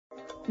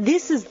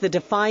This is the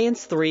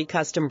Defiance 3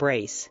 custom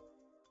brace.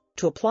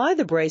 To apply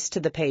the brace to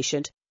the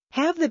patient,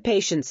 have the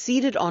patient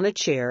seated on a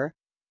chair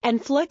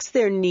and flex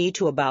their knee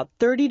to about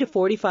 30 to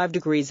 45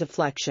 degrees of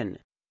flexion.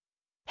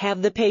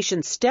 Have the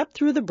patient step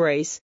through the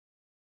brace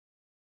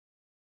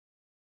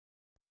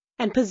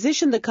and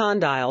position the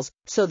condyles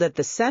so that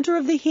the center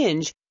of the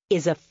hinge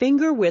is a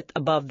finger width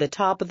above the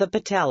top of the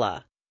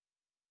patella.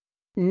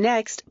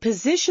 Next,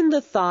 position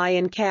the thigh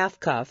and calf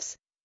cuffs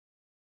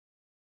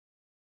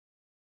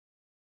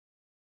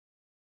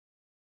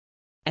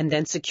and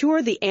then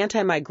secure the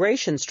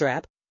anti-migration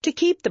strap to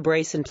keep the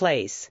brace in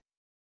place.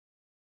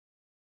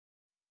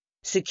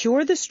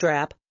 Secure the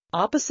strap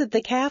opposite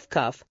the calf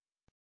cuff,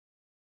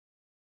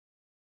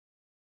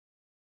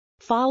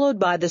 followed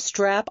by the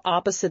strap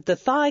opposite the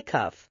thigh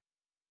cuff.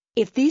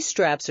 If these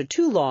straps are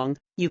too long,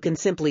 you can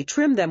simply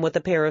trim them with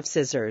a pair of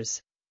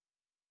scissors.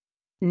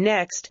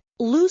 Next,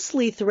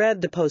 loosely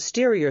thread the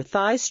posterior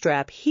thigh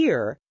strap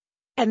here,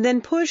 and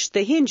then push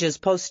the hinges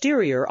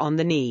posterior on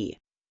the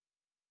knee.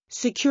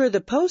 Secure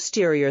the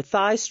posterior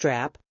thigh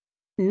strap,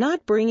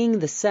 not bringing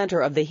the center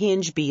of the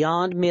hinge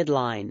beyond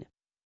midline.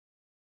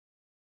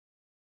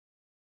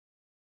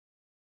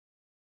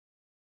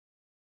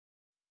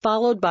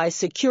 Followed by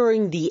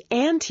securing the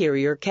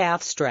anterior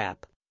calf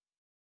strap.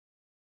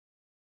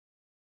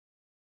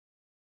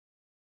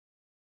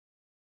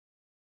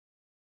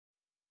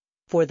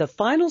 For the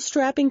final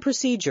strapping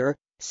procedure,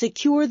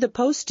 secure the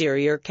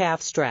posterior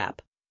calf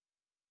strap.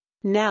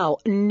 Now,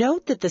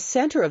 note that the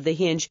center of the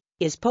hinge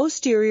is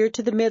posterior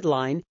to the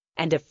midline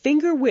and a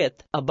finger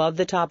width above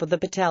the top of the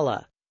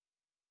patella.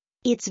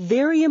 It's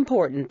very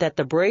important that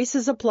the brace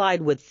is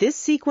applied with this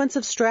sequence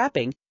of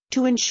strapping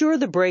to ensure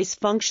the brace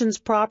functions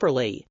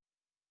properly.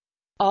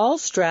 All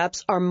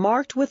straps are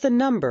marked with a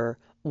number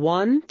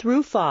 1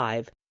 through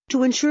 5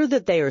 to ensure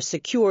that they are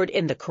secured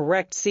in the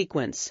correct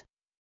sequence.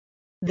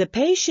 The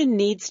patient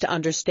needs to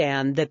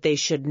understand that they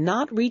should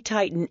not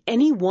retighten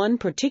any one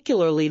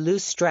particularly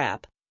loose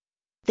strap.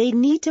 They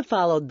need to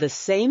follow the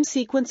same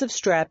sequence of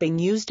strapping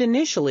used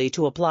initially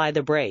to apply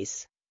the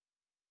brace.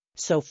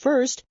 So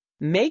first,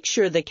 make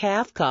sure the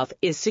calf cuff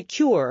is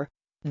secure,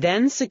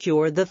 then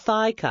secure the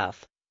thigh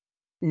cuff.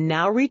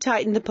 Now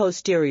retighten the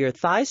posterior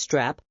thigh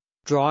strap,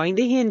 drawing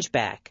the hinge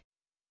back.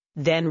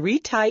 Then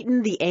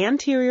retighten the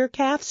anterior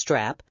calf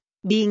strap,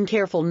 being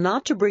careful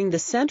not to bring the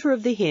center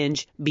of the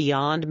hinge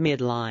beyond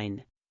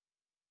midline.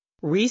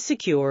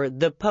 Resecure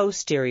the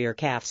posterior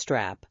calf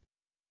strap.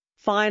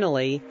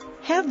 Finally,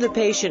 have the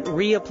patient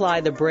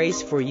reapply the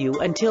brace for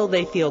you until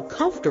they feel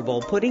comfortable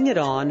putting it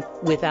on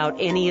without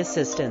any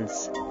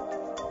assistance.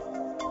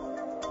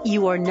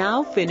 You are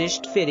now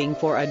finished fitting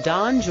for a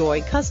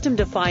DonJoy Custom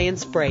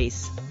Defiance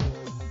brace.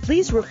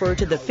 Please refer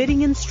to the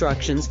fitting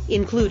instructions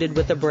included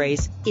with the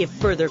brace if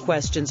further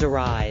questions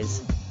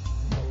arise.